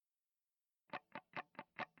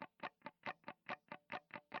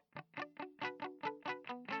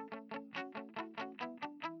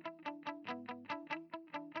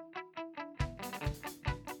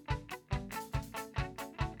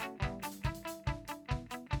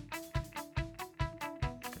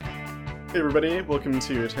Hey everybody, welcome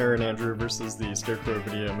to Tara and Andrew versus the Scarecrow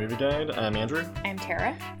Video Movie Guide. I'm Andrew. I'm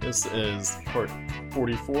Tara. This is part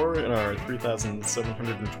 44 in our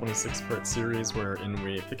 3,726 part series wherein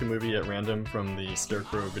we pick a movie at random from the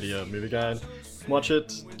Scarecrow Video Movie Guide, watch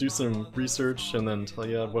it, do some research, and then tell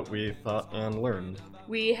you what we thought and learned.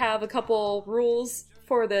 We have a couple rules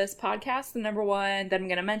for this podcast. The number one that I'm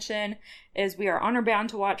going to mention is we are honor bound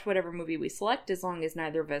to watch whatever movie we select as long as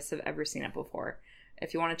neither of us have ever seen it before.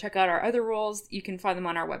 If you want to check out our other rules, you can find them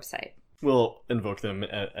on our website. We'll invoke them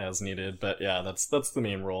as needed, but yeah, that's the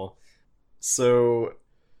main rule. So,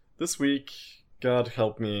 this week, God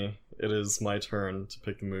help me, it is my turn to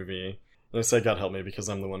pick the movie. And I say God help me because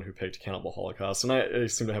I'm the one who picked Cannibal Holocaust, and I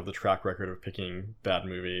seem to have the track record of picking bad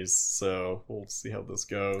movies, so we'll see how this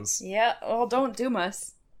goes. Yeah, well, don't doom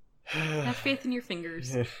us. Have faith in your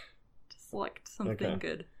fingers. To select something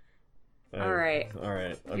good. Alright.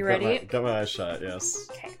 You ready? Got my eyes shut, yes.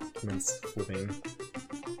 Okay. Commence flipping.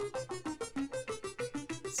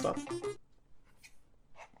 Stop.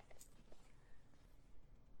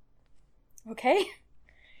 Okay.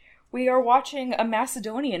 We are watching a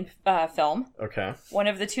Macedonian film. Okay. One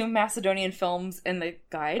of the two Macedonian films in the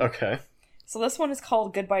guide. Okay. So this one is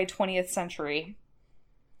called Goodbye 20th Century.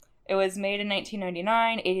 It was made in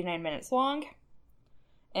 1999, 89 minutes long,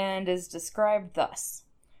 and is described thus.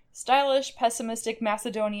 Stylish, pessimistic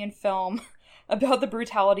Macedonian film about the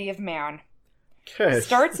brutality of man. Okay.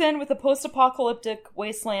 Starts in with a post-apocalyptic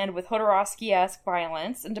wasteland with Jodorowsky-esque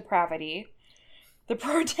violence and depravity. The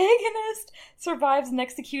protagonist survives an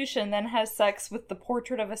execution, then has sex with the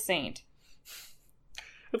portrait of a saint.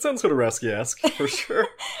 That sounds Jodorowsky-esque, for sure.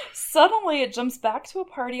 Suddenly, it jumps back to a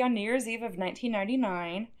party on New Year's Eve of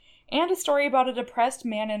 1999, and a story about a depressed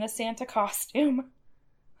man in a Santa costume.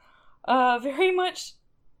 Very much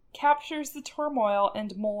captures the turmoil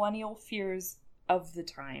and millennial fears of the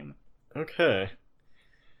time. Okay.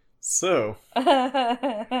 So,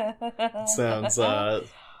 sounds,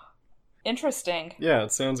 interesting. Yeah,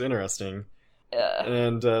 it sounds interesting.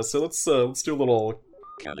 And, so let's do a little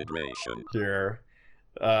calibration here.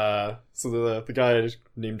 So the guy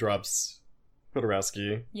name drops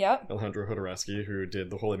Jodorowsky. Yep. Alejandro Jodorowsky, who did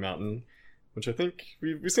The Holy Mountain, which I think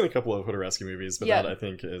we've seen a couple of Jodorowsky movies, but that I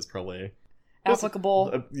think is probably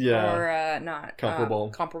applicable, yeah, or not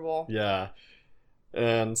comparable. Yeah.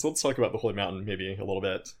 And so let's talk about The Holy Mountain maybe a little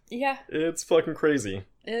bit. Yeah. It's fucking crazy.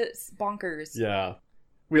 It's bonkers. Yeah.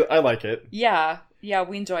 I like it. Yeah,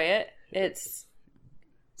 we enjoy it. It's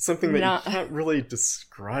something that you can't really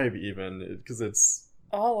describe even, because it's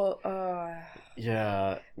all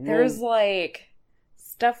yeah. There's like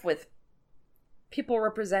stuff with people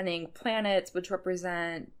representing planets which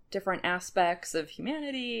represent different aspects of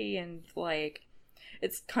humanity, and like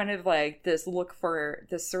it's kind of like this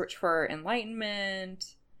search for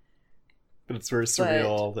enlightenment. But it's very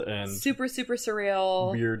surreal and super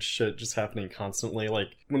surreal. Weird shit just happening constantly. Like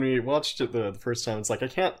when we watched it the first time, it's like I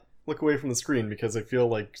can't look away from the screen because I feel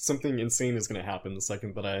like something insane is going to happen the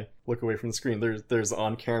second that I look away from the screen. There's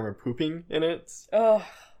on-camera pooping in it. Oh.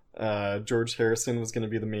 George Harrison was going to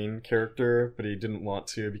be the main character, but he didn't want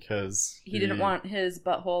to because he didn't want his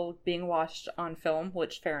butthole being watched on film,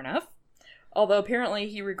 which fair enough. Although apparently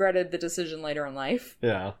he regretted the decision later in life.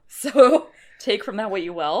 Yeah. So take from that what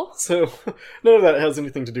you will. So none of that has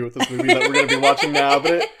anything to do with this movie that we're going to be watching now,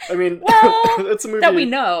 but well, it's a movie that we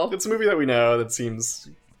know. It's a movie that we know that seems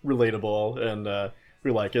relatable, and we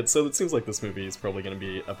like it. So it seems like this movie is probably going to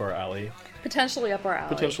be up our alley. Potentially up our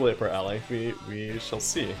alley. We shall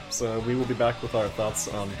see. So we will be back with our thoughts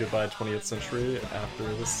on Goodbye 20th Century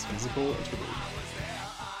after this musical interlude.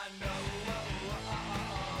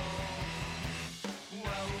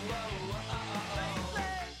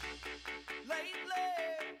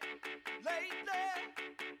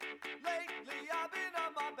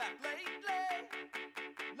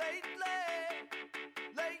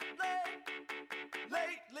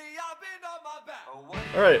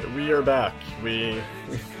 Alright, we are back. We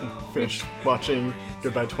finished watching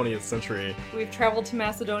Goodbye 20th Century. We've traveled to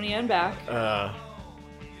Macedonia and back.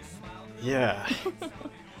 Yeah.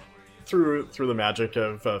 through the magic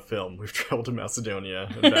of film, we've traveled to Macedonia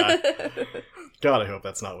and back. God, I hope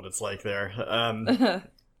that's not what it's like there.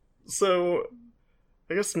 So,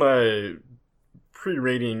 I guess my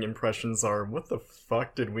pre-rating impressions are, what the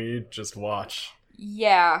fuck did we just watch?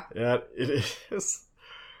 Yeah. Yeah, it is.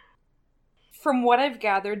 From what I've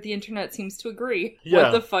gathered, the internet seems to agree. Yeah.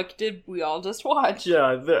 What the fuck did we all just watch?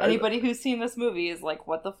 Yeah. Anybody who's seen this movie is like,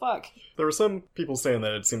 what the fuck? There were some people saying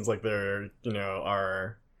that it seems like there,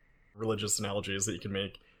 are religious analogies that you can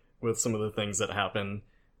make with some of the things that happen.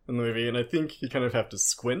 in the movie, and I think you kind of have to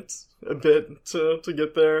squint a bit to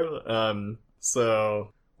get there.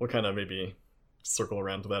 So we'll kind of maybe circle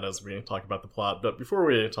around to that as we talk about the plot. But before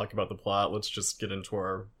we talk about the plot, let's just get into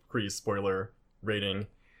our pre-spoiler rating.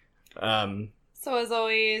 So as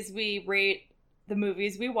always, we rate the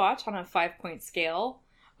movies we watch on a 5-point scale,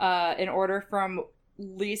 in order from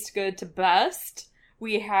least good to best.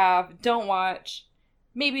 We have don't watch,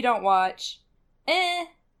 maybe don't watch,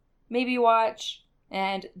 maybe watch,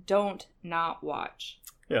 and don't not watch.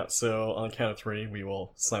 Yeah, so on the count of 3, we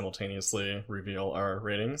will simultaneously reveal our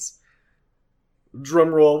ratings. Drum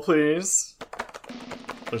roll, please.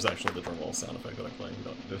 There's actually the drum roll sound effect that I'm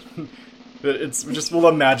playing. It's just, we'll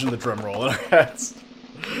imagine the drum roll in our heads.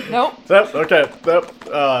 Nope. Okay.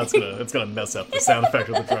 It's gonna mess up the sound effect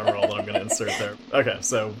of the drum roll that I'm gonna insert there. Okay,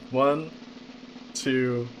 so 1,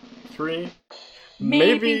 2, 3.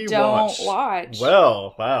 Maybe don't watch.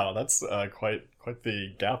 Well, wow, that's quite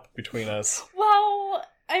the gap between us. Well,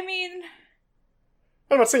 I mean,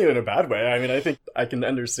 I'm not saying it in a bad way. I mean, I think I can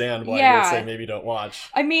understand why you would say maybe don't watch.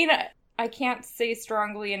 I mean, I can't say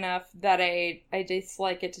strongly enough that I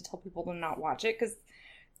dislike it to tell people to not watch it, because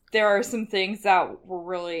there are some things that were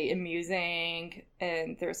really amusing,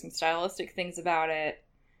 and there are some stylistic things about it.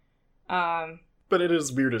 But it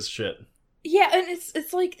is weird as shit. Yeah, and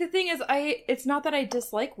it's like, the thing is, it's not that I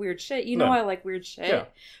dislike weird shit. You know, I like weird shit. Yeah.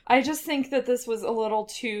 I just think that this was a little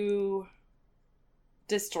too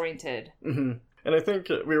disjointed. Mm-hmm. And I think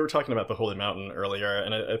we were talking about The Holy Mountain earlier,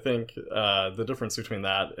 and I think the difference between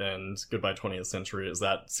that and Goodbye 20th Century is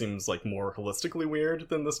that seems like more holistically weird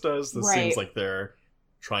than this does. This seems like they're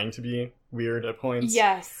trying to be weird at points.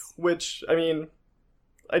 Yes. Which, I mean,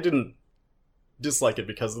 I didn't dislike it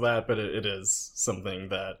because of that, but it is something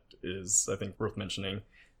that is, I think, worth mentioning.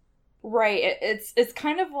 Right. It's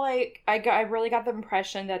kind of like, I really got the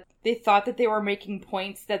impression that they thought that they were making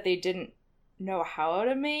points that they didn't know how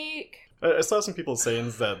to make. I saw some people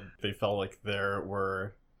saying that they felt like there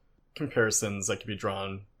were comparisons that could be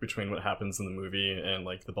drawn between what happens in the movie and,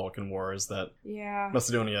 like, the Balkan Wars that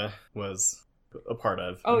Macedonia was a part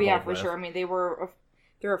of. Oh, yeah, for sure. I mean,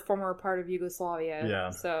 they're a former part of Yugoslavia.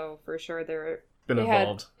 Yeah. So, for sure, they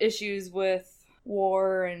had issues with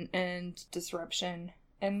war and disruption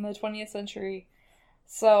in the 20th century.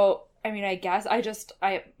 So, I mean, I guess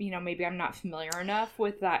maybe I'm not familiar enough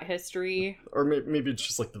with that history. Or maybe it's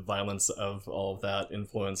just like the violence of all of that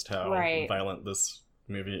influenced how violent this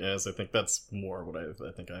movie is. I think that's more what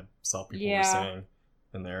I think I saw people were saying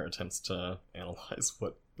in their attempts to analyze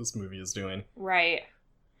what this movie is doing. Right.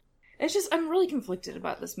 It's just, I'm really conflicted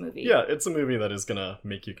about this movie. Yeah, it's a movie that is gonna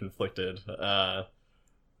make you conflicted.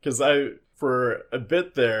 Because for a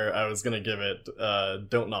bit there, I was gonna give it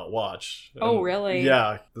don't not watch. Oh, really?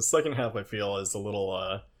 Yeah, the second half I feel is a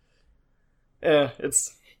little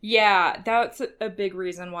it's... Yeah, that's a big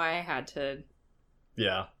reason why I had to...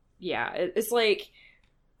 Yeah. Yeah, it's like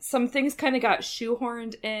some things kind of got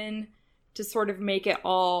shoehorned in to sort of make it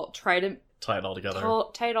all, tie it all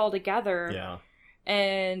together. Yeah.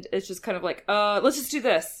 And it's just kind of like, let's just do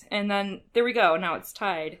this. And then there we go. Now it's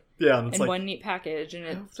tied. Yeah. And it's in one neat package. And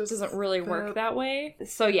it doesn't really work that way.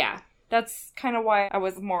 So yeah, that's kind of why I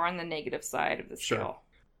was more on the negative side of the scale.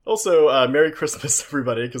 Also, Merry Christmas,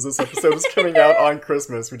 everybody, because this episode is coming out on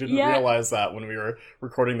Christmas. We didn't realize that when we were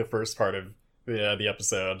recording the first part of the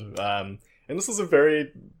episode. And this is a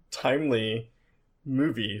very timely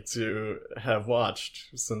movie to have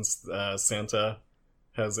watched, since Santa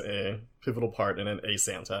has a pivotal part in A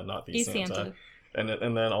Santa, not the Santa. And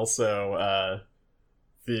then also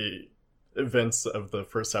the events of the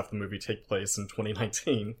first half of the movie take place in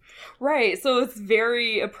 2019. Right, so it's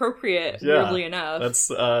very appropriate, weirdly enough. That's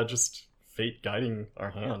just fate guiding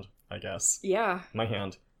our hand, I guess. Yeah. My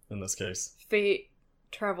hand, in this case. Fate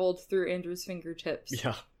traveled through Andrew's fingertips.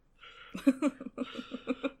 Yeah.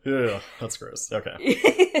 Yeah, that's gross. Okay.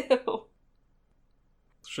 Ew.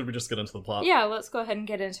 Should we just get into the plot? Yeah, let's go ahead and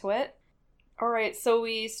get into it. Alright, so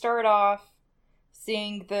we start off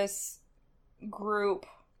seeing this group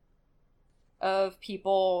of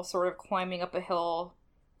people sort of climbing up a hill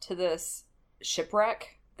to this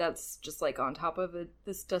shipwreck that's just like on top of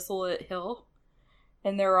this desolate hill.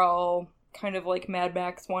 And they're all kind of like Mad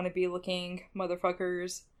Max wannabe looking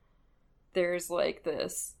motherfuckers. There's like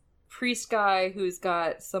this priest guy who's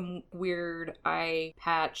got some weird eye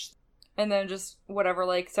patch. And then just whatever,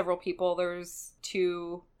 like several people. There's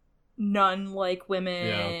 2 nun-like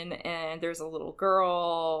women, and there's a little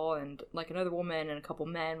girl, and like another woman, and a couple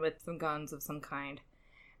men with some guns of some kind.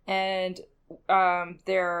 And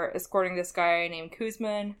they're escorting this guy named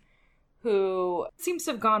Kuzman, who seems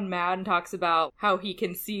to have gone mad and talks about how he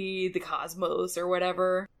can see the cosmos or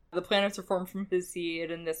whatever. The planets are formed from his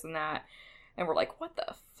seed and this and that. And we're like, what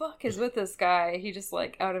the fuck is with this guy? He just,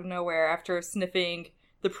 like, out of nowhere, after sniffing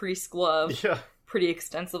the priest's glove pretty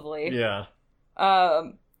extensively. Yeah.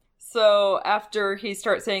 So after he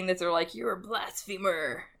starts saying this, they're like, you're a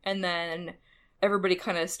blasphemer. And then everybody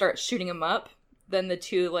kind of starts shooting him up. Then the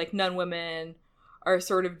two, like, nun women are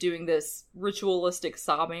sort of doing this ritualistic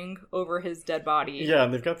sobbing over his dead body. Yeah,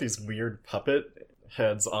 and they've got these weird puppet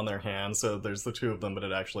heads on their hands, so there's the two of them, but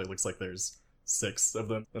it actually looks like there's 6 of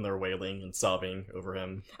them, and they're wailing and sobbing over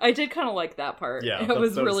him. I did kind of like that part. Yeah. It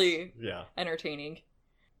was really entertaining.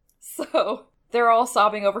 So, they're all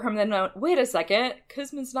sobbing over him, and then, wait a second,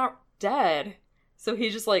 Kuzman's not dead. So he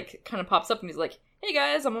just, like, kind of pops up, and he's like, hey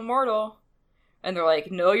guys, I'm immortal. And they're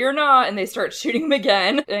like, no, you're not, and they start shooting him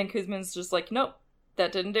again. And Kuzman's just like, nope,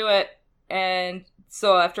 that didn't do it. And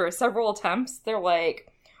so after several attempts, they're like,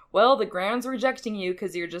 well, the ground's rejecting you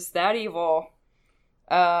because you're just that evil.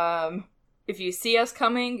 If you see us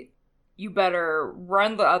coming, you better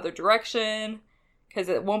run the other direction, because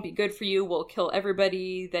it won't be good for you. We'll kill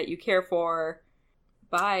everybody that you care for.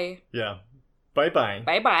 Bye. Yeah. Bye-bye.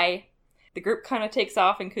 Bye-bye. The group kind of takes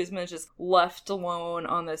off, and Kuzma is just left alone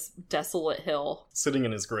on this desolate hill. Sitting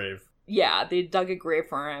in his grave. Yeah, they dug a grave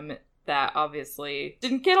for him that obviously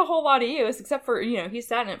didn't get a whole lot of use, except for, he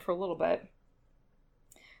sat in it for a little bit.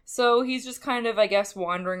 So he's just kind of, I guess,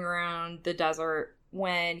 wandering around the desert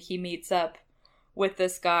when he meets up with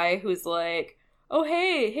this guy who's like, oh,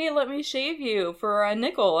 hey, let me shave you for a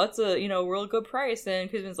nickel. That's a, real good price. And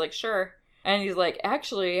Kuzman's like, sure. And he's like,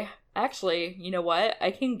 actually, you know what?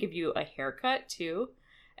 I can give you a haircut, too.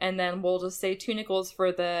 And then we'll just say 2 nickels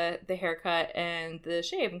for the haircut and the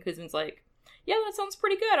shave. And Kuzman's like, yeah, that sounds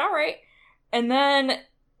pretty good. All right. And then,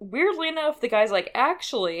 weirdly enough, the guy's like,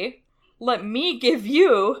 actually, let me give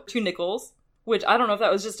you 2 nickels. Which, I don't know if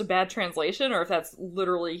that was just a bad translation, or if that's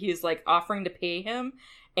literally he's, like, offering to pay him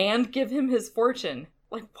and give him his fortune.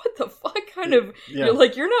 Like, what the fuck kind of... Yeah.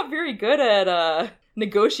 You're not very good at,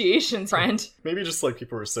 negotiations, friend. Maybe just, like,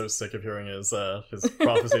 people were so sick of hearing his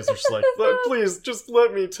prophecies, are just like, please, just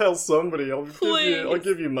let me tell somebody. I'll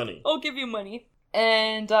give you money. I'll give you money.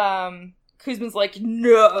 And, Kuzman's like,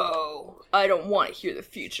 no, I don't want to hear the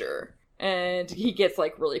future. And he gets,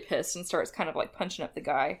 like, really pissed and starts kind of, like, punching up the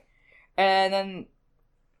guy. And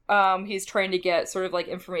then he's trying to get sort of, like,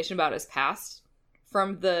 information about his past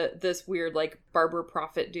from this weird, like, barber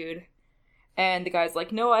prophet dude. And the guy's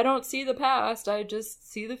like, no, I don't see the past. I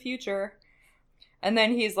just see the future. And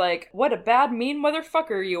then he's like, what a bad, mean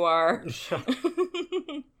motherfucker you are.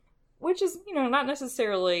 Which is, not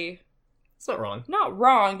necessarily... It's not wrong. Not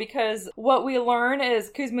wrong, because what we learn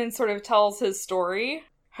is Kuzman sort of tells his story,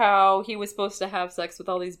 how he was supposed to have sex with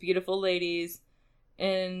all these beautiful ladies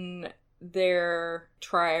in their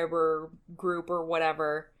tribe or group or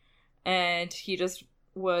whatever, and he just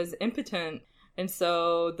was impotent. And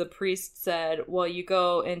so the priest said, well, you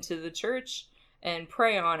go into the church and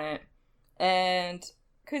pray on it. And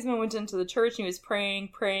Kuzma went into the church and he was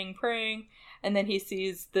praying, and then he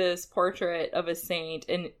sees this portrait of a saint,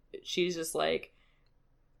 and she's just like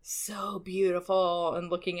so beautiful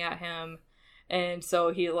and looking at him. And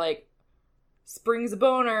so he, like, springs a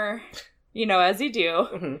boner, as you do.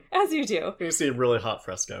 Mm-hmm. As you do. You see a really hot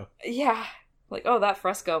fresco. Yeah. Like, oh, that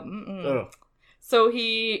fresco. Mm-mm. Oh. So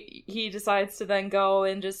he decides to then go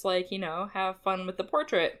and just, like, have fun with the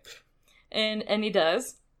portrait. And he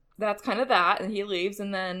does. That's kind of that. And he leaves.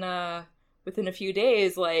 And then within a few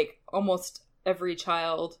days, like, almost every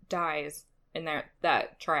child dies in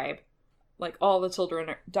that tribe. Like, all the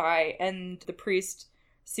children die. And the priest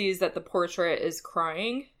sees that the portrait is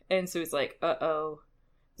crying, and so he's like, uh-oh,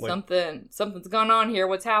 something's gone on here,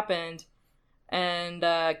 what's happened? And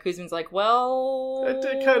Kuzman's like, well, I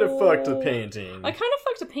did kind of fucked a painting. I kind of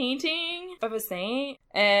fucked a painting of a saint,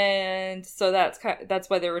 and so that's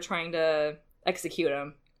why they were trying to execute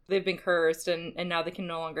him. They've been cursed, and now they can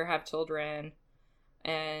no longer have children,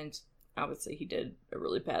 and obviously he did a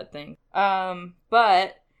really bad thing.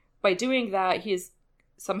 But by doing that, he's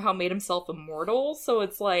somehow made himself immortal, so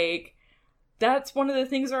it's like, that's one of the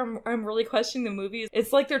things where I'm really questioning the movie.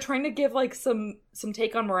 It's like they're trying to give, like, some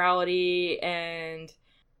take on morality and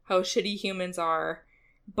how shitty humans are,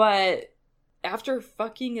 but after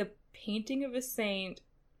fucking a painting of a saint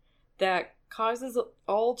that causes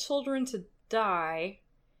all children to die,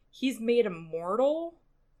 he's made immortal?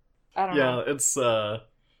 I don't know. Yeah, it's,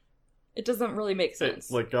 it doesn't really make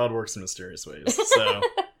sense. Like, God works in mysterious ways, so...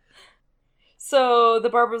 So the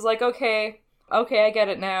barber's like, okay, I get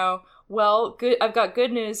it now. Well, good. I've got good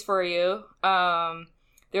news for you.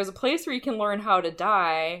 There's a place where you can learn how to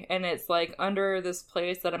die, and it's, like, under this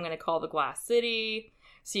place that I'm going to call the Glass City.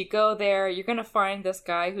 So you go there, you're going to find this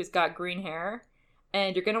guy who's got green hair,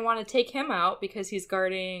 and you're going to want to take him out because he's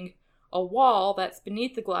guarding a wall that's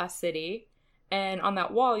beneath the Glass City. And on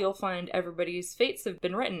that wall, you'll find everybody's fates have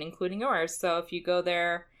been written, including yours. So if you go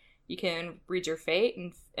there, you can read your fate,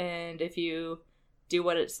 and if you do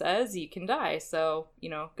what it says, you can die. So,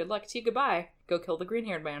 good luck to you, goodbye. Go kill the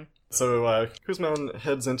green-haired man. So Kuzman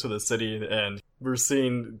heads into the city, and we're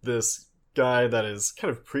seeing this guy that is kind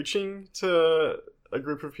of preaching to a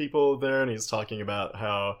group of people there, and he's talking about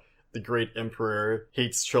how the great emperor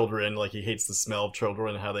hates children, like he hates the smell of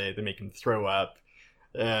children, how they make him throw up.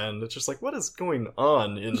 And it's just like, what is going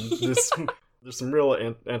on in this? There's some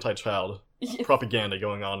real anti-child propaganda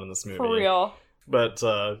going on in this movie. For real. But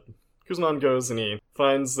Kuzman goes and he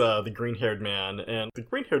finds the green-haired man, and the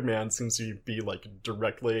green-haired man seems to be, like,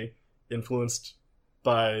 directly influenced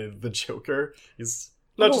by the Joker. He's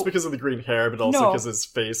not just because of the green hair, but also because his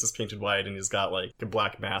face is painted white, and he's got, like, a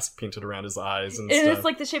black mask painted around his eyes and stuff. And it's,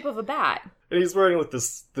 like, the shape of a bat. And he's wearing, like,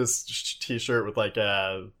 this t-shirt with, like,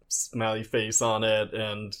 a smiley face on it,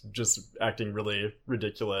 and just acting really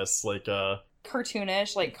ridiculous, like,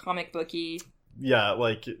 cartoonish, like, comic booky. Yeah,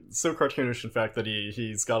 like, so cartoonish, in fact, that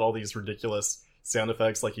he's got all these ridiculous sound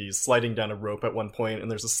effects, like he's sliding down a rope at one point,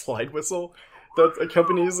 and there's a slide whistle that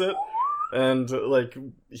accompanies it, and, like,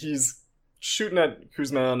 he's shooting at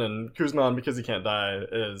Kuzman, and Kuzman, because he can't die,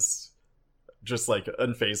 is just, like,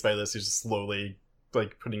 unfazed by this. He's just slowly,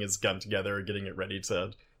 like, putting his gun together, getting it ready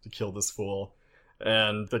to kill this fool.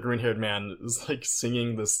 And the green-haired man is, like,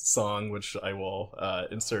 singing this song, which I will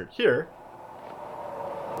insert here.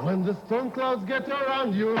 When the storm clouds get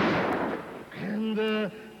around you, and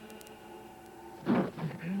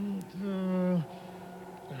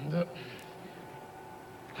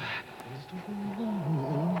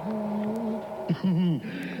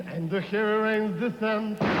the heavy rains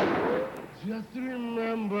descend, just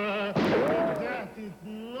remember that it's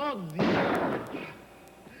not the end,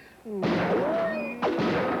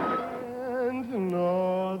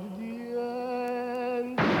 not the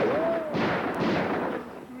end.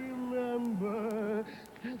 Remember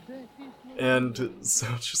that is. And so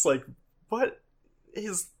it's just like, what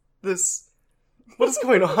is this? What is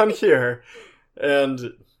going on here?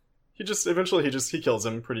 And he kills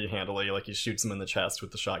him pretty handily. Like, he shoots him in the chest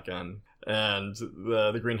with the shotgun. And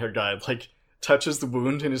the green-haired guy, like, touches the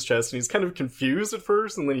wound in his chest, and he's kind of confused at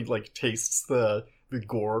first, and then he, like, tastes the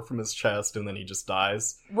gore from his chest, and then he just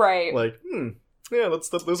dies. Right. Like, yeah,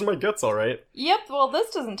 those are my guts, all right. Yep, well, this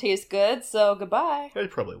doesn't taste good, so goodbye. I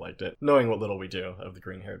probably liked it, knowing what little we do of the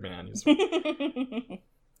green-haired man.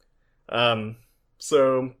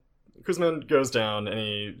 So Kuzman goes down,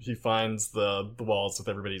 and he finds the walls with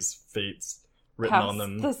everybody's fates written on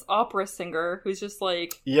them. This opera singer who's just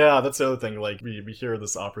like... Yeah, that's the other thing. Like, we hear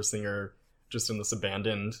this opera singer just in this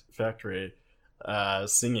abandoned factory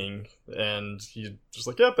singing, and he's just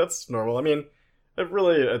like, yep, that's normal. I mean,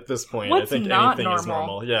 really, at this point, I think anything is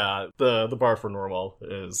normal. Yeah, the bar for normal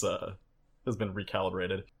has been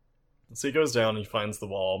recalibrated. So he goes down, and he finds the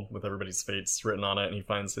wall with everybody's fates written on it, and he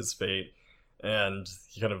finds his fate, and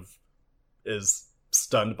he kind of is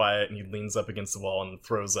stunned by it, and he leans up against the wall and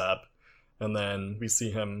throws up. And then we see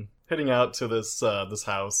him heading out to this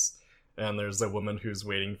house, and there's a woman who's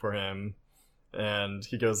waiting for him, and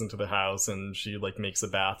he goes into the house, and she, like, makes a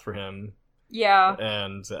bath for him. Yeah.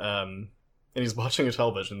 And he's watching a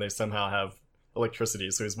television. They somehow have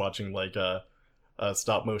electricity, so he's watching, like, a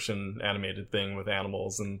stop-motion animated thing with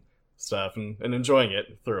animals and stuff, and enjoying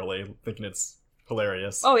it thoroughly, thinking it's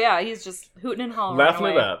hilarious. Oh yeah, he's just hooting and hollering laughing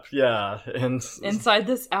away. it up, yeah. And inside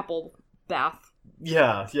this apple bath.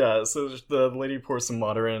 Yeah. So the lady pours some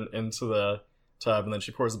water into the tub, and then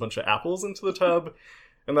she pours a bunch of apples into the tub,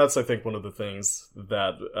 and that's, I think, one of the things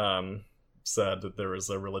that said that there was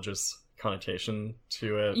a religious connotation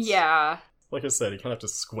to it. Yeah. Like I said, you kind of have to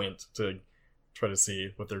squint to try to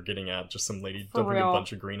see what they're getting at. Just some lady For dumping real. a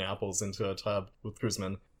bunch of green apples into a tub with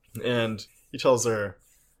Kuzman. And he tells her,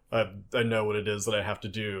 I know what it is that I have to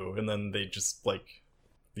do. And then they just, like,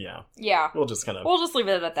 yeah. Yeah. We'll just leave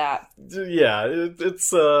it at that. Yeah, it's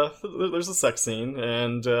there's a sex scene,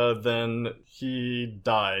 and then he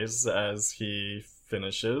dies as he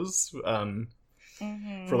finishes,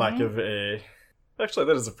 for lack of a... Actually,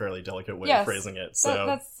 that is a fairly delicate way of phrasing it, so...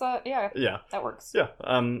 That's, yeah. That works. Yeah,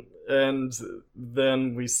 and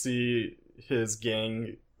then we see his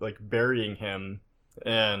gang, like, burying him,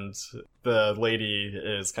 and the lady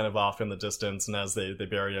is kind of off in the distance, and as they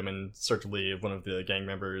bury him and start to leave, one of the gang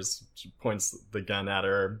members points the gun at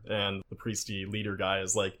her, and the priesty leader guy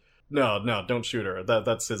is like, no, don't shoot her.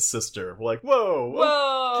 That's his sister. We're like,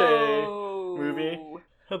 whoa, okay, movie.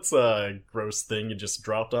 That's a gross thing you just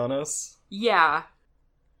dropped on us. Yeah.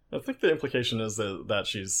 I think the implication is that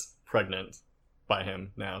she's pregnant by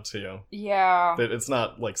him now, too. Yeah. It's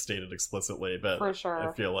not, like, stated explicitly, but For sure.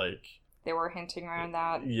 I feel like... They were hinting around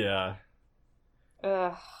that. Yeah.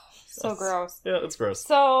 Ugh. So gross. Yeah, it's gross.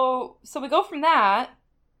 So we go from that,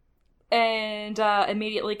 and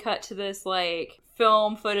immediately cut to this, like,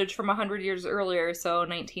 film footage from 100 years earlier, so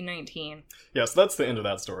 1919. Yeah, so that's the end of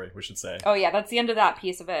that story, we should say. Oh yeah, that's the end of that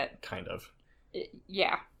piece of it. Kind of.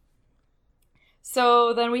 Yeah.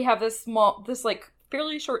 So then we have this like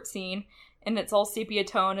fairly short scene, and it's all sepia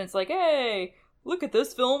tone. And it's like, hey, look at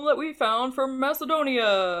this film that we found from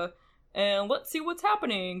Macedonia, and let's see what's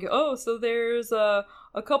happening. Oh, so there's a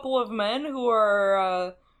couple of men who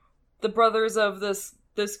are the brothers of this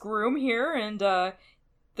groom here, and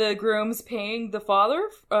the groom's paying the father,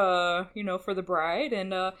 for the bride,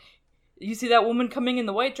 and you see that woman coming in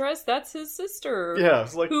the white dress? That's his sister. Yeah,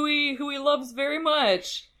 it's like who he loves very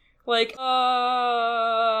much. Like, this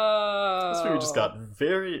movie just got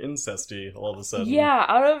very incesty all of a sudden. Yeah,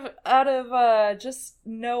 out of just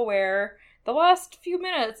nowhere. The last few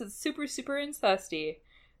minutes, it's super, super incesty.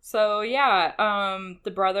 So yeah,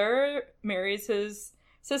 the brother marries his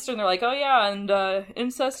sister, and they're like, oh yeah, and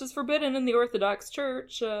incest is forbidden in the Orthodox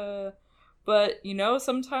Church. But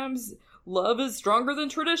sometimes love is stronger than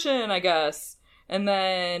tradition, I guess. And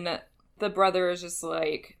then the brother is just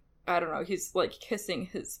like, I don't know, he's like kissing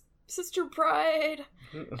his sister bride.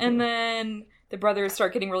 And then the brothers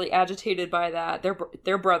start getting really agitated by that.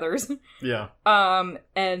 They're brothers. Yeah.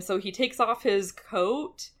 And so he takes off his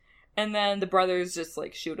coat, and then the brothers just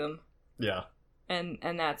like shoot him. Yeah. And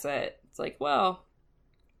that's it. It's like, well,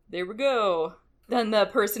 there we go. Then the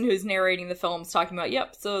person who's narrating the film's talking about,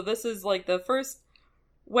 yep, so this is like the first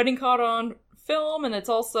wedding caught on film, and it's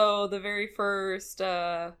also the very first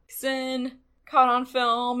sin caught on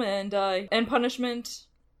film and punishment.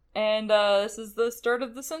 And this is the start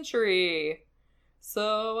of the century.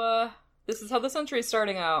 So this is how the century's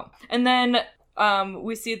starting out. And then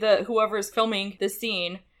we see that whoever's filming the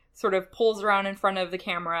scene sort of pulls around in front of the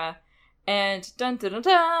camera, and dun dun dun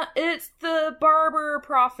dun, it's the barber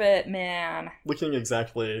prophet man. Looking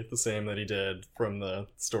exactly the same that he did from the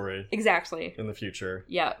story. Exactly. In the future.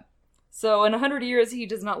 Yeah. So in 100 years, he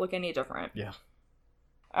does not look any different. Yeah.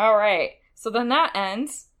 Alright. So then that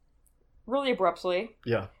ends really abruptly.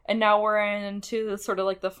 Yeah. And now we're into the sort of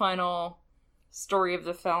like the final story of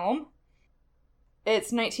the film.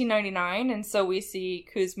 It's 1999, and so we see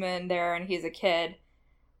Kuzmin there, and he's a kid.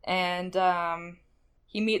 And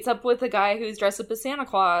he meets up with a guy who's dressed up as Santa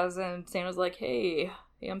Claus, and Santa's like, hey,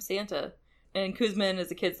 I'm Santa. And Kuzmin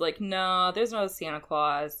as a kid's like, no, there's no Santa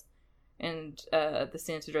Claus. And the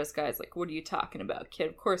Santa dress guy's like, what are you talking about, kid?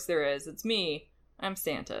 Of course there is. It's me. I'm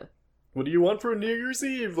Santa. What do you want for New Year's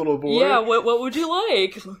Eve, little boy? Yeah, what would you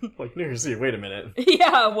like? Like, New Year's Eve, wait a minute.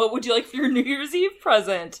 Yeah, what would you like for your New Year's Eve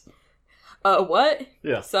present? What?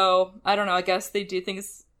 Yeah. So, I don't know, I guess they do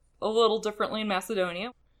things a little differently in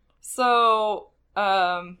Macedonia. So,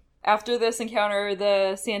 after this encounter,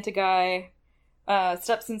 the Santa guy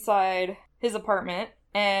steps inside his apartment,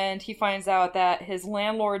 and he finds out that his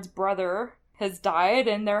landlord's brother has died,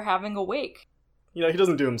 and they're having a wake. He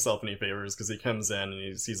doesn't do himself any favors, because he comes in and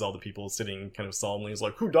he sees all the people sitting kind of solemnly. He's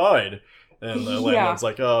like, who died? And the landlord's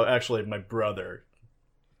like, oh, actually, my brother.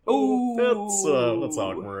 Ooh. That's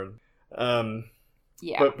awkward.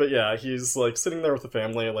 Yeah. But yeah, he's like sitting there with the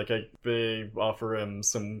family. Like, they offer him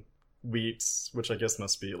some wheat, which I guess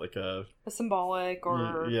must be like a symbolic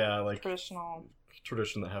or like traditional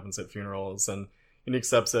tradition that happens at funerals. And he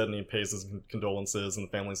accepts it, and he pays his condolences, and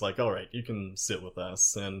the family's like, all right, you can sit with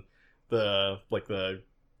us. And the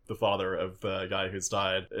father of the guy who's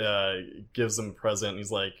died gives him a present.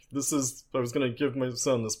 He's like, I was gonna give my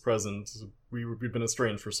son this present. We've been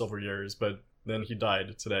estranged for several years, but then he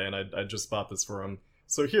died today, and I just bought this for him.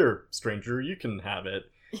 So here, stranger, you can have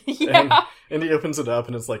it. Yeah. And he opens it up,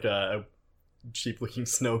 and it's like a cheap-looking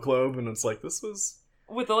snow globe, and it's like, this was...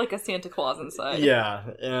 with like a Santa Claus inside. Yeah,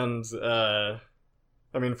 and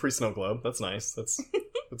free snow globe. That's nice. That's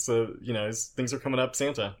things are coming up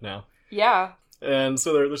Santa now. Yeah. And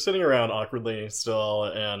so they're sitting around awkwardly still,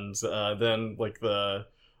 and then like the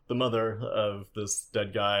mother of this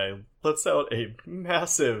dead guy lets out a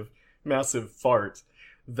massive fart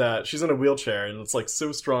that she's in a wheelchair, and it's like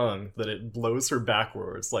so strong that it blows her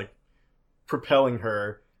backwards, like propelling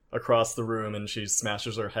her across the room, and she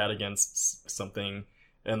smashes her head against something,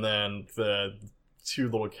 and then the two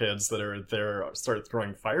little kids that are there start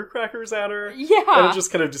throwing firecrackers at her. And Yeah. it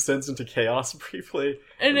just kind of descends into chaos briefly.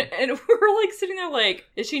 And we're like sitting there like,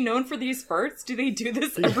 is she known for these farts? Do they do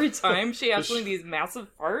this every time she has one of these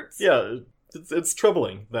massive farts? Yeah, it's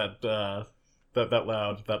troubling that that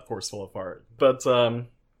loud, that forceful a fart. But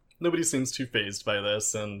nobody seems too fazed by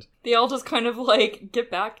this, and They all just kind of like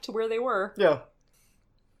get back to where they were. yeah.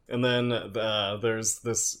 And then there's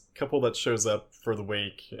this couple that shows up for the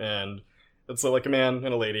wake, and it's like a man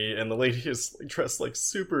and a lady, and the lady is dressed like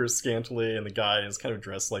super scantily, and the guy is kind of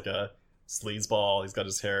dressed like a sleazeball. He's got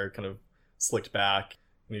his hair kind of slicked back,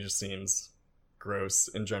 and he just seems gross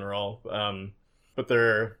in general. But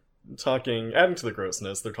they're talking, adding to the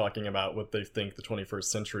grossness, they're talking about what they think the 21st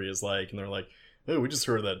century is like, and they're like, oh, we just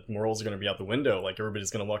heard that morals are going to be out the window, like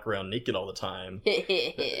everybody's going to walk around naked all the time.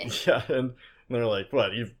 Yeah, and they're like,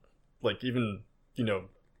 what, even,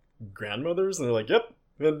 grandmothers? And they're like, yep.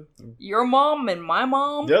 And, Your mom and my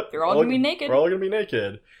mom, yep. they're all gonna be naked. We're all going to be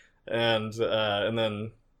naked. And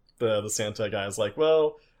then the Santa guy is like,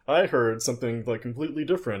 well, I heard something like completely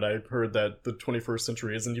different. I heard that the 21st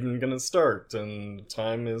century isn't even going to start, and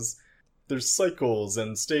there's cycles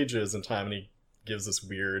and stages in time, and he gives this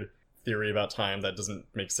weird theory about time that doesn't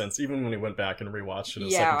make sense. Even when he went back and rewatched it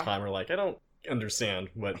a second time, we're like, I don't understand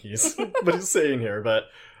what he's saying here, but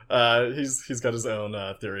he's got his own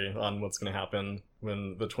theory on what's going to happen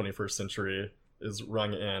when the 21st century is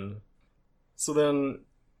rung in. So then,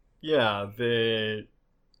 yeah, they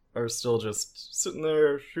are still just sitting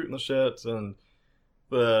there shooting the shit, and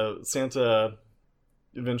the Santa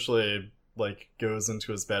eventually goes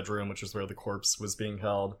into his bedroom, which is where the corpse was being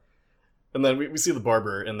held. And then we see the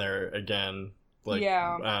barber in there again.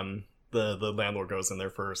 The landlord goes in there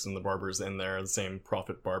first, and the barber's in there, the same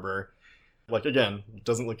prophet barber. Again,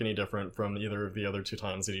 doesn't look any different from either of the other two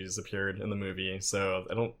times that he's appeared in the movie. So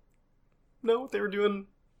I don't know what they were doing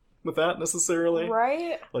with that necessarily.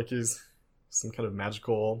 Right? He's some kind of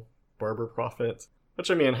magical barber prophet.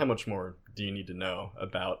 Which, I mean, how much more do you need to know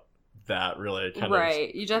about that, really?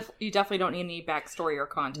 Right. You definitely don't need any backstory or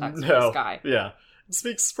context for this guy. Yeah. It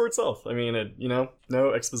speaks for itself. I mean,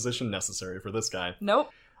 no exposition necessary for this guy. Nope.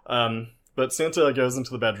 But Santa goes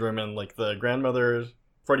into the bedroom, and the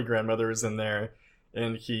Freddy grandmother is in there,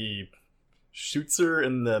 and he shoots her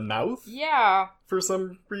in the mouth. Yeah. For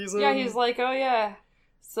some reason. Yeah, he's like, oh yeah.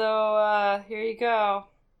 So, here you go.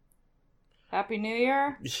 Happy New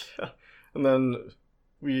Year. Yeah. And then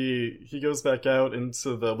he goes back out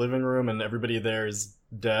into the living room, and everybody there is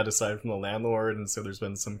dead aside from the landlord, and so there's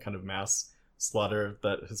been some kind of mass slaughter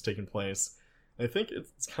that has taken place. I think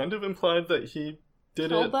it's kind of implied that he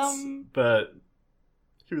did Killed it, them. but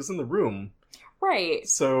he was in the room. Right.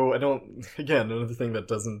 So again, another thing that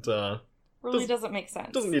doesn't make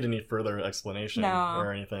sense. Doesn't need any further explanation No.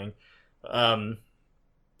 or anything. And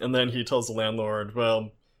then he tells the landlord,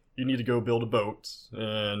 well, you need to go build a boat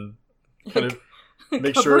and kind of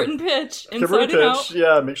make cover sure it in pitch, cover it inside in and pitch. out.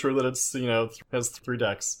 Yeah, make sure that it's has 3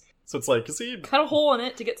 decks. So it's like, is he? Cut a hole in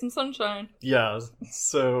it to get some sunshine. Yeah.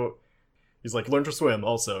 So he's like, learn to swim.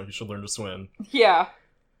 Also, you should learn to swim. Yeah.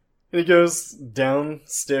 And he goes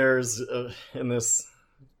downstairs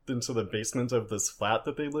into the basement of this flat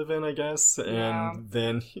that they live in, I guess. Yeah. And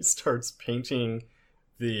then he starts painting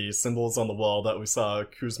the symbols on the wall that we saw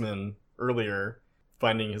Kuzman earlier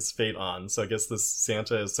finding his fate on. So I guess this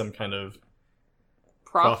Santa is some kind of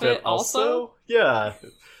Prophet also? Yeah.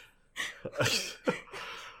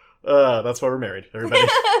 That's why we're married, everybody.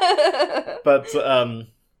 But,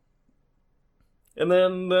 and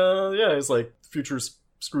then, he's like, future's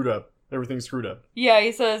screwed up. Everything's screwed up. Yeah,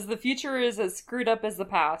 he says the future is as screwed up as the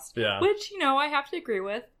past. Yeah. Which, I have to agree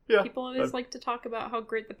with. Yeah. People always like to talk about how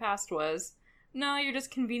great the past was. No, you're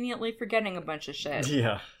just conveniently forgetting a bunch of shit.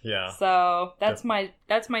 Yeah. So, that's my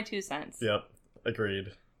 2 cents. Yep,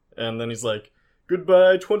 agreed. And then he's like,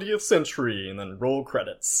 goodbye 20th century, and then roll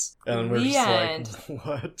credits. And we're The just end. like,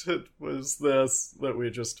 what was this that we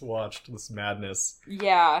just watched? This madness.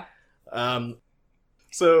 Yeah.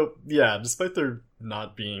 So, yeah, despite there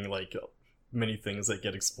not being, many things that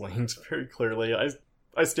get explained very clearly,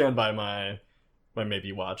 I stand by my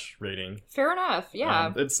maybe watch rating. Fair enough,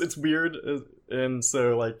 yeah. It's weird, and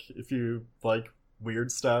so, if you like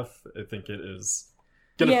weird stuff, I think it is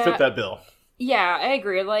gonna fit that bill. Yeah, I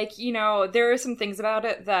agree. There are some things about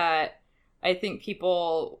it that I think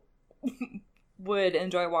people would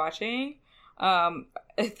enjoy watching. I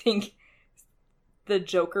think the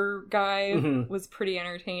Joker guy was pretty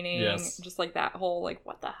entertaining. Yes. Just that whole,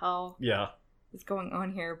 what the hell is going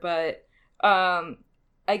on here? But,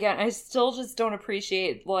 again, I still just don't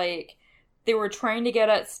appreciate, they were trying to get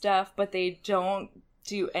at stuff, but they don't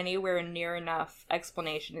do anywhere near enough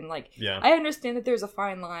explanation. And, like, Yeah. I understand that there's a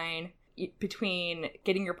fine line between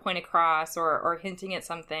getting your point across or hinting at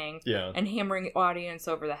something Yeah. and hammering the audience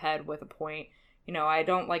over the head with a point. You know, I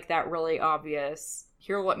don't like that really obvious,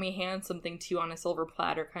 here, let me hand something to you on a silver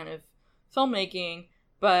platter kind of filmmaking.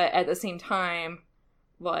 But at the same time,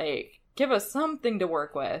 like, give us something to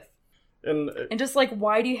work with. And just, like,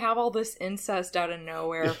 why do you have all this incest out of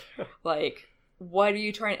nowhere? Like, what are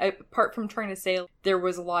you trying, apart from trying to say there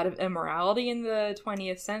was a lot of immorality in the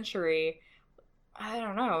 20th century, I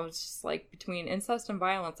don't know, it's just, like, between incest and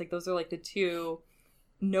violence, like, those are, like, the two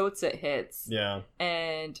notes it hits. yeah.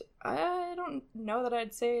 And I don't know that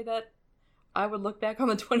I'd say that I would look back on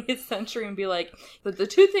the 20th century and be like, the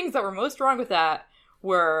two things that were most wrong with that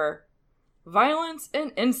were violence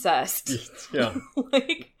and incest. Yeah.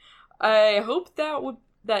 Like, I hope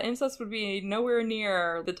that incest would be nowhere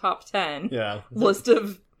near the top 10 Yeah. list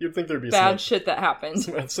of You'd think there'd be bad shit that happened.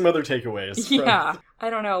 some other takeaways. from- Yeah. I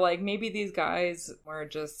don't know, like, maybe these guys were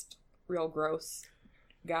just real gross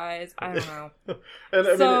guys. I don't know. And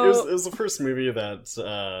I So- mean, it was the first movie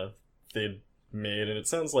that they'd made, and it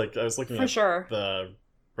sounds like I was looking For at sure.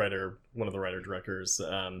 one of the writer-directors,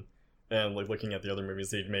 and, like, looking at the other movies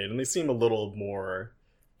they'd made, and they seem a little more,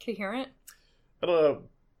 Coherent? I don't know,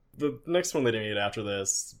 the next one they made after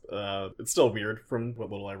this, it's still weird from what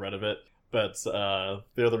little I read of it, but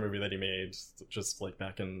the other movie that he made, just, like,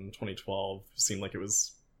 back in 2012, seemed like it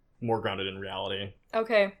was more grounded in reality.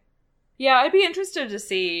 Okay. Yeah, I'd be interested to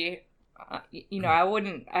see. You know, I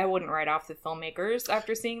wouldn't write off the filmmakers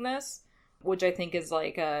after seeing this, which I think is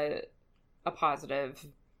like a positive.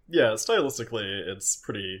 Yeah, stylistically, it's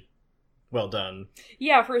pretty well done.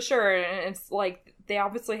 Yeah, for sure. And it's like they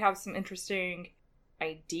obviously have some interesting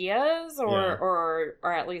ideas, Yeah. or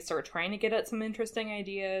at least are trying to get at some interesting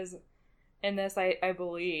ideas in this. I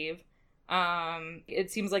believe.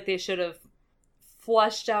 It seems like they should have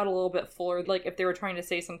fleshed out a little bit fuller, like if they were trying to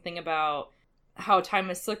say something about how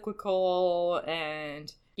time is cyclical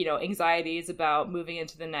and, you know, anxieties about moving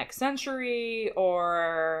into the next century,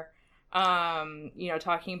 or you know,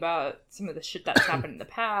 talking about some of the shit that's happened in the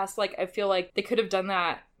past. Like, I feel like they could have done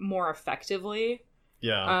that more effectively.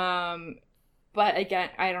 Yeah. But again,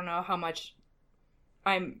 I don't know how much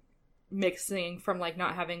I'm mixing from, like,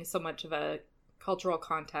 not having so much of a cultural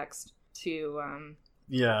context to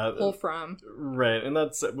Yeah. pull from. Right, and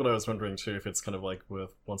that's what I was wondering too, if it's kind of like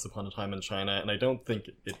with Once Upon a Time in China, and I don't think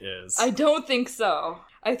it is. I don't think so.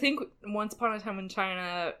 I think Once Upon a Time in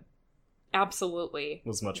China absolutely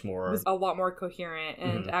was much more. was a lot more coherent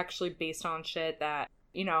and Mhm. actually based on shit that,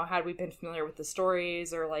 you know, had we been familiar with the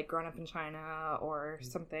stories or, like, grown up in China or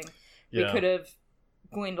something, we Yeah. could have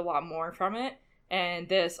gleaned a lot more from it. And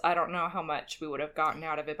this, I don't know how much we would have gotten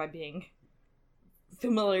out of it by being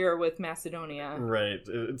familiar with Macedonia. Right,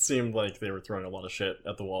 it seemed like they were throwing a lot of shit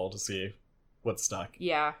at the wall to see what stuck.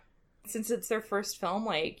 Yeah. Since it's their first film,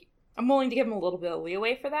 like, I'm willing to give them a little bit of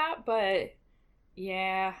leeway for that, but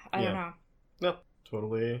yeah, I don't know. No,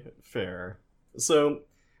 totally fair. So,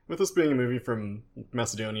 with this being a movie from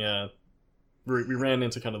Macedonia, we ran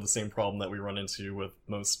into kind of the same problem that we run into with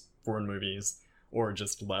most foreign movies, or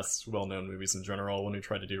just less well-known movies in general, when we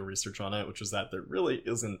try to do research on it, which is that there really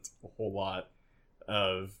isn't a whole lot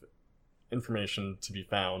of information to be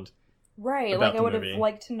found. Right, about like, I the would movie. have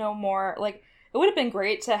liked to know more. Like, it would have been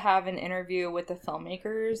great to have an interview with the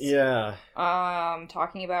filmmakers. Yeah,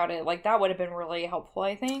 Talking about it. Like, that would have been really helpful,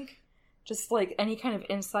 I think. Just, like, any kind of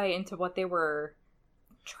insight into what they were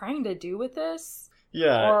trying to do with this.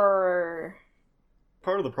 yeah. Or...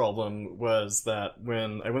 Part of the problem was that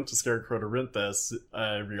when I went to Scarecrow to rent this,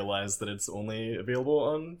 I realized that it's only available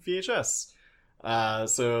on VHS.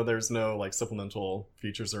 So there's no, like, supplemental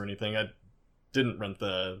features or anything. I didn't rent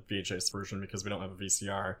the VHS version because we don't have a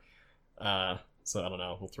VCR. So I don't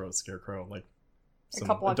know, we'll throw a Scarecrow, like, a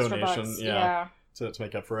couple extra bucks. Yeah. to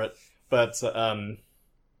make up for it. But,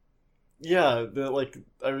 yeah,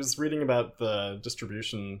 I was reading about the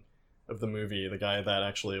distribution of the movie. The guy that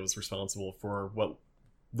actually was responsible for what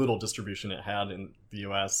little distribution it had in the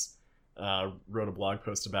US wrote a blog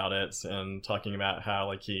post about it, and talking about how,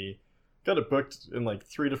 like, he got it booked in, like,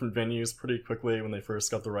 3 different venues pretty quickly when they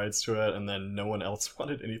first got the rights to it, and then no one else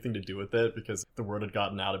wanted anything to do with it because the word had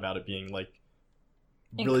gotten out about it being, like,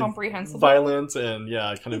 really Incomprehensible. violent and,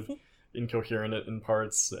 yeah, kind of incoherent in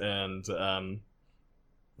parts, and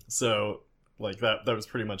so, like, that was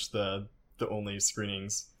pretty much the only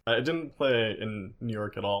screenings. It didn't play in New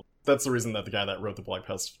York at all. That's the reason that the guy that wrote the blog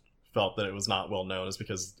post felt that it was not well known, is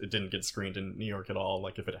because it didn't get screened in New York at all.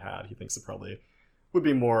 Like, if it had, he thinks it probably would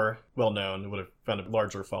be more well known, would have found a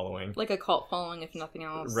larger following. Like a cult following, if nothing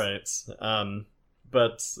else. Right.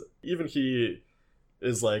 But even he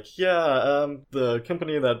is like, yeah, the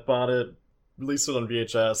company that bought it released it on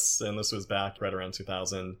VHS, and this was back right around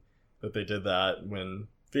 2000 that they did that, when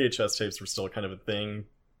VHS tapes were still kind of a thing,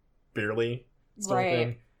 barely still a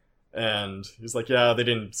thing. And he's like, yeah, they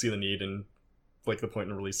didn't see the need and like the point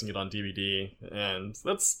in releasing it on DVD, and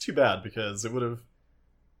that's too bad because it would have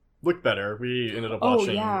looked better. We ended up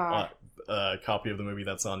watching a copy of the movie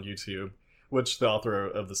that's on YouTube, which the author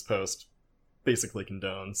of this post basically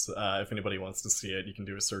condones. If anybody wants to see it, you can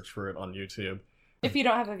do a search for it on YouTube. If you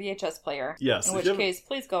don't have a VHS player. Yes. In which case,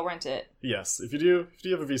 please go rent it. Yes. If you do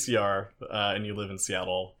have a VCR and you live in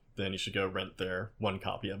Seattle, then you should go rent their one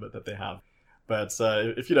copy of it that they have. But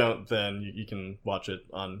if you don't, then you can watch it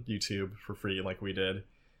on YouTube for free like we did.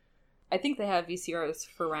 I think they have VCRs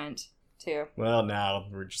for rent, too. Well, now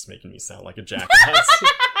we're just making me sound like a jackass.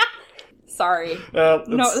 Sorry. No,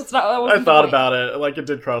 that's not. I thought about it. Like, it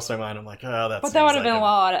did cross my mind. I'm like, oh, but that would have been a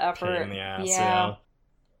lot of effort. Pain in the ass, yeah.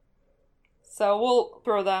 So we'll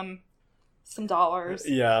throw them some dollars.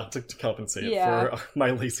 Yeah, to compensate for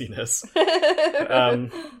my laziness.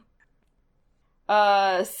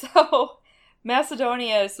 So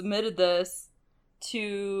Macedonia submitted this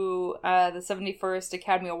to the 71st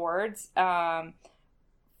Academy Awards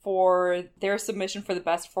for their submission for the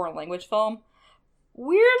Best Foreign Language Film.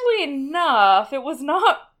 Weirdly enough, it was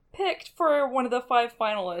not picked for one of the 5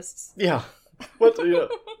 finalists. Yeah. What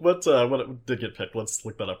did get picked? Let's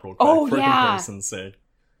look that up real quick for comparison's sake.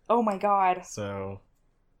 Oh my god. So...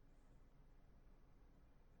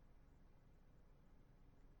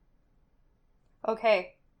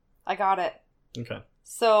 Okay, I got it. Okay.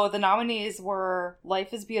 So the nominees were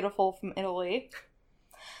Life is Beautiful from Italy,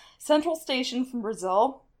 Central Station from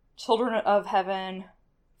Brazil, Children of Heaven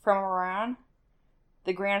from Iran,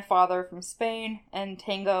 The Grandfather from Spain, and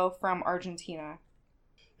Tango from Argentina.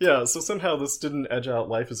 Yeah, so somehow this didn't edge out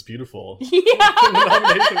Life is Beautiful in the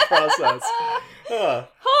nomination process. Huh.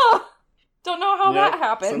 Don't know how that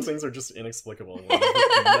happened. Some things are just inexplicable. You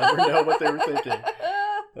never know what they were thinking.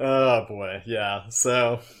 Oh boy, yeah.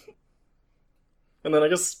 So, and then I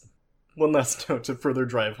guess one last note to further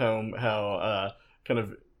drive home how kind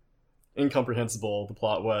of incomprehensible the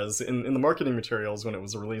plot was. In the marketing materials when it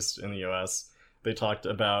was released in the US, they talked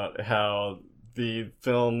about how the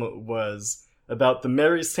film was about the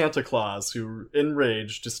merry Santa Claus who,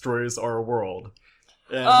 enraged, destroys our world.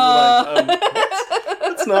 And we're like,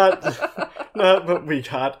 that's not what we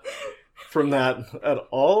got from that at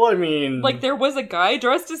all. I mean... Like, there was a guy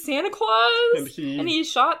dressed as Santa Claus, and he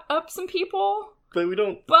shot up some people. But we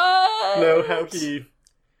don't know how he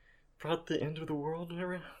brought the end of the world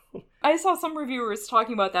around. I saw some reviewers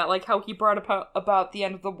talking about that, like, how he brought about the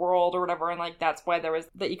end of the world or whatever, and, like, that's why there was...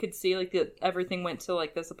 That you could see, like, everything went to,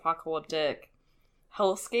 like, this apocalyptic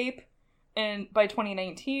hellscape by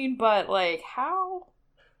 2019, but, like, how?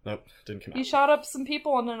 Nope, didn't come out. He shot up some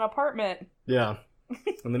people in an apartment. Yeah.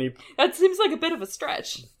 And then That seems like a bit of a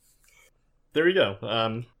stretch. There you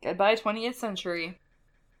go. Goodbye 20th century.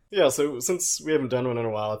 Yeah, so since we haven't done one in a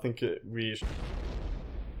while, I think we should...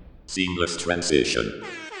 Seamless transition.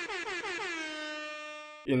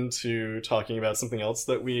 Into talking about something else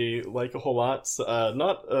that we like a whole lot.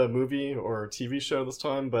 Not a movie or TV show this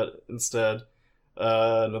time, but instead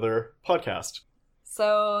another podcast.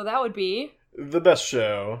 So that would be... The Best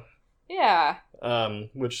Show. Yeah.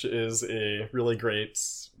 Which is a really great...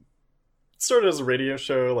 Started as a radio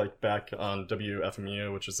show, like back on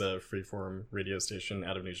WFMU, which is a freeform radio station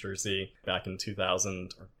out of New Jersey, back in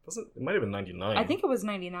 2000. Or it might have been 99. I think it was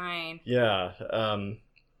 99. Yeah.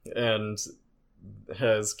 And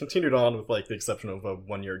has continued on with, like, the exception of a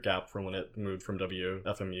 1-year gap from when it moved from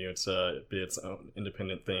WFMU to be its own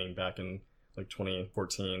independent thing back in, like,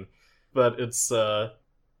 2014. But it's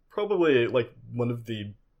probably, like, one of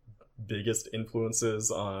the biggest influences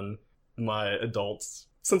on my adult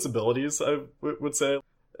sensibilities, I would say.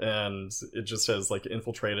 And it just has, like,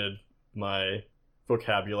 infiltrated my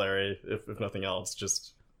vocabulary, if nothing else,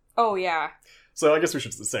 just... Oh, yeah. So I guess we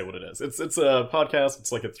should say what it is. It's a podcast.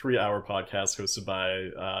 It's like a 3-hour podcast hosted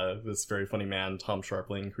by this very funny man, Tom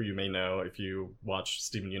Sharpling, who you may know if you watch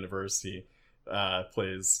Steven Universe. He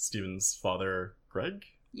plays Steven's father, Greg?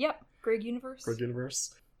 Yep, Greg Universe. Greg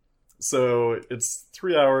Universe. So it's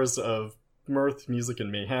 3 hours of mirth, music,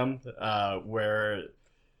 and mayhem, where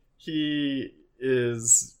he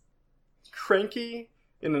is cranky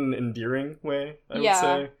in an endearing way, I would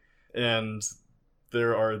say. And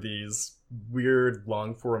there are these weird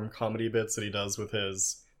long-form comedy bits that he does with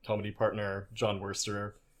his comedy partner, John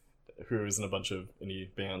Worster, who is in a bunch of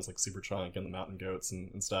indie bands like Superchunk and the Mountain Goats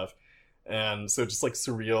and stuff. And so just like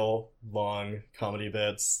surreal, long comedy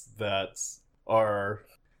bits that are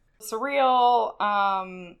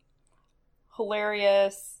surreal,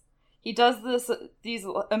 hilarious. He does these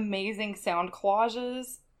amazing sound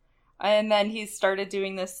collages, and then he started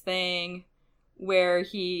doing this thing where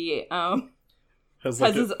he has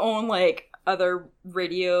his own like other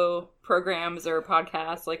radio programs or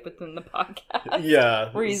podcasts like within the podcast. Yeah,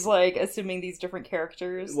 where he's like assuming these different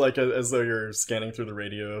characters, like as though you're scanning through the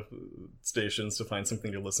radio stations to find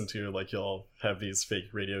something to listen to. Like he'll have these fake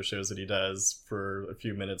radio shows that he does for a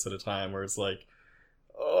few minutes at a time, where it's like,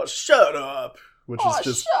 "Oh, shut up," which is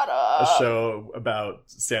just a show about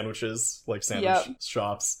sandwiches, like sandwich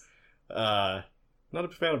shops. Not a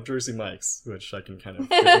fan of Jersey Mike's, which I can kind of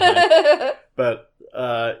get behind. But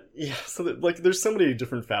yeah, so like there's so many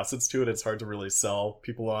different facets to it. It's hard to really sell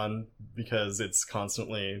people on because it's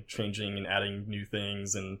constantly changing and adding new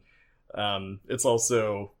things, and it's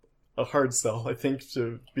also a hard sell, I think,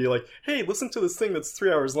 to be like, hey, listen to this thing that's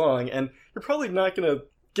 3 hours long, and you're probably not gonna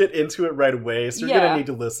get into it right away, so you're gonna need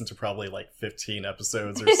to listen to probably like 15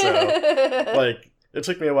 episodes or so. Like, it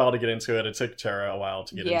took me a while to get into it. It took Tara a while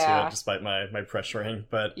to get into it, despite my pressuring.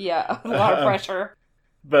 But yeah, a lot of pressure.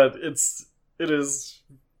 But it is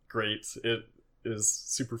great. It is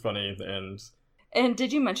super funny. And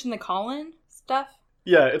did you mention the call-in stuff?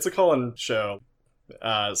 Yeah, it's a call-in show.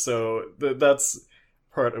 So that's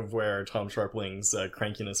part of where Tom Sharpling's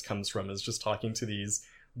crankiness comes from, is just talking to these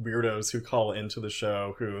weirdos who call into the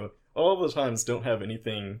show who all the times don't have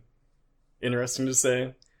anything interesting to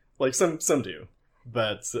say. Like, some do.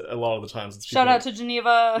 But a lot of the times it's people... Shout out to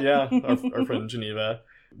Geneva. Yeah, our friend Geneva.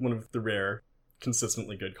 One of the rare,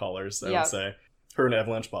 consistently good callers, I would say. Her and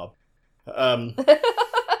Avalanche Bob.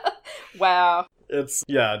 Wow. It's,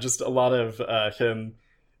 just a lot of him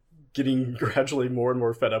getting gradually more and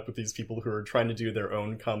more fed up with these people who are trying to do their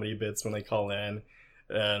own comedy bits when they call in.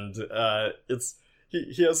 And it's...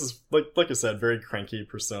 He has this, like I said, very cranky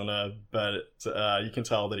persona, but you can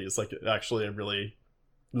tell that he's like actually a really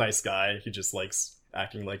nice guy. He just likes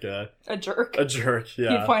acting like a jerk. A jerk,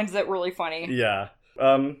 yeah. He finds it really funny. Yeah.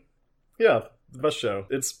 The best show.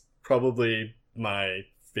 It's probably my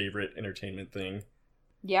favorite entertainment thing.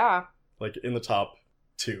 Yeah. Like, in the top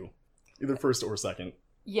 2. Either first or second.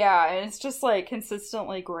 Yeah, and it's just, like,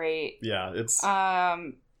 consistently great. Yeah, it's...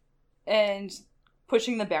 And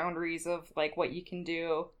pushing the boundaries of, like, what you can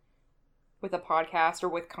do with a podcast or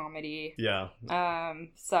with comedy. Yeah.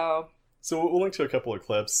 So we'll link to a couple of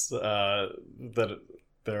clips that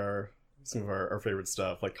there are some of our favorite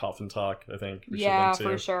stuff, like Coffin Talk, I think. We should link to.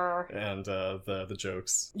 For sure. And the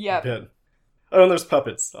jokes. Yeah. Oh, and there's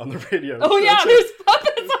puppets on the radio. Oh, yeah, there's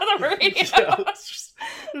puppets on the radio. Yeah, there's just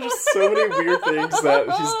so many weird things that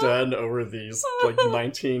he's done over these, like,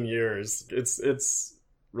 19 years. It's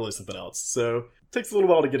really something else. So it takes a little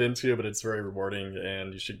while to get into, but it's very rewarding,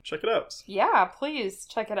 and you should check it out. Yeah, please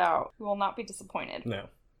check it out. You will not be disappointed. No.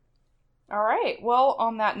 All right. Well,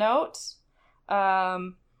 on that note, I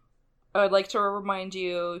would like to remind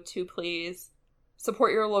you to please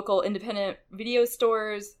support your local independent video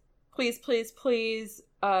stores. Please, please, please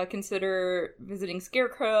consider visiting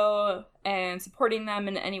Scarecrow and supporting them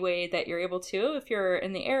in any way that you're able to if you're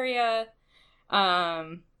in the area.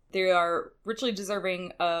 They are richly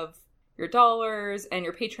deserving of your dollars and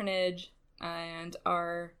your patronage, and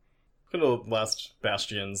are kind of the last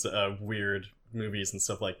bastions of weird movies and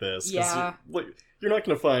stuff like this. Yeah. You're not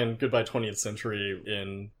going to find Goodbye 20th Century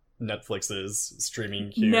in Netflix's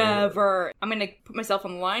streaming queue. Never. I'm going to put myself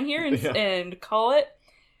on the line here and call it.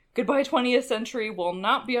 Goodbye 20th Century will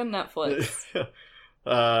not be on Netflix.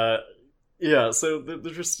 So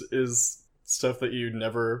there just is stuff that you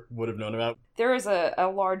never would have known about. There is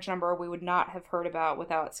a large number we would not have heard about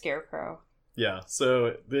without Scarecrow. Yeah,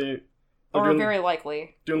 so they're very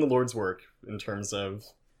likely doing the Lord's work in terms of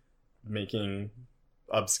making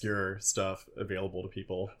obscure stuff available to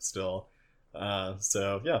people still.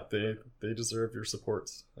 They deserve your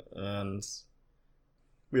support. And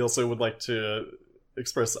we also would like to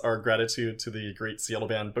express our gratitude to the great Seattle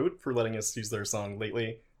band Boat for letting us use their song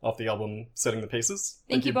Lately off the album Setting the Paces.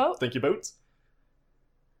 Thank you, Boat. Thank you, Boat.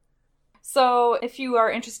 So if you are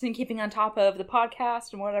interested in keeping on top of the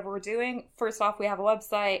podcast and whatever we're doing, first off, we have a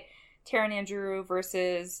website,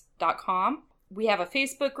 TaraandAndrewversus.com. We have a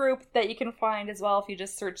Facebook group that you can find as well if you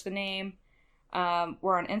just search the name.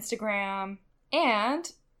 We're on Instagram. And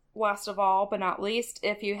last of all, but not least,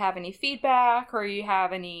 if you have any feedback or you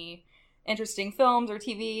have any interesting films or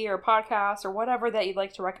TV or podcasts or whatever that you'd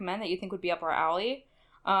like to recommend that you think would be up our alley,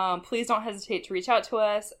 please don't hesitate to reach out to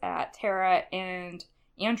us at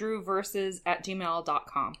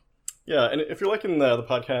taraandandrewversus@gmail.com. Yeah, and if you're liking the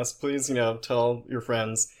podcast, please, tell your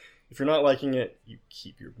friends. If you're not liking it, you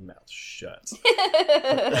keep your mouth shut.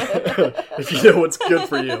 If you know what's good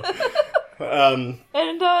for you. And,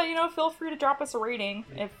 feel free to drop us a rating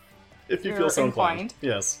if you you're feel so inclined.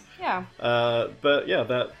 Yes. Yeah. But yeah,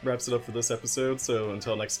 that wraps it up for this episode. So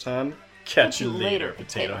until next time, catch you later,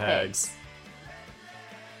 Potato Hags.